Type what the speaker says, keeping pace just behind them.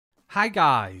Hi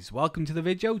guys, welcome to the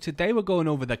video. Today we're going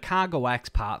over the Cargo X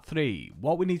Part 3.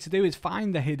 What we need to do is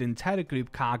find the hidden Terror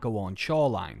Group cargo on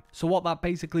Shoreline. So what that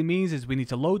basically means is we need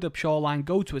to load up Shoreline,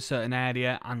 go to a certain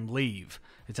area and leave.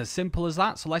 It's as simple as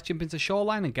that, so let's jump into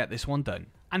Shoreline and get this one done.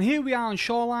 And here we are on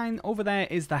Shoreline. Over there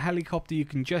is the helicopter, you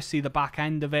can just see the back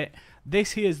end of it.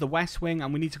 This here is the west wing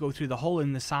and we need to go through the hole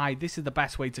in the side. This is the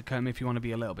best way to come if you want to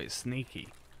be a little bit sneaky.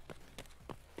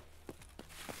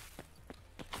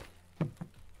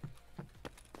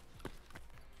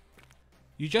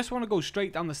 You just want to go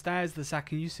straight down the stairs the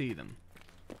second you see them.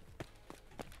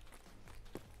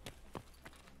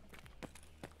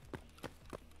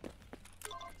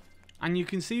 And you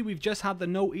can see we've just had the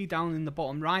noti down in the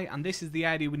bottom right, and this is the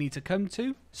area we need to come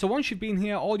to. So once you've been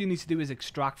here, all you need to do is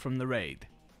extract from the raid.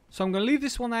 So I'm going to leave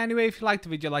this one there anyway. If you liked the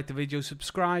video, like the video,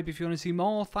 subscribe if you want to see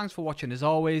more. Thanks for watching as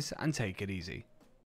always, and take it easy.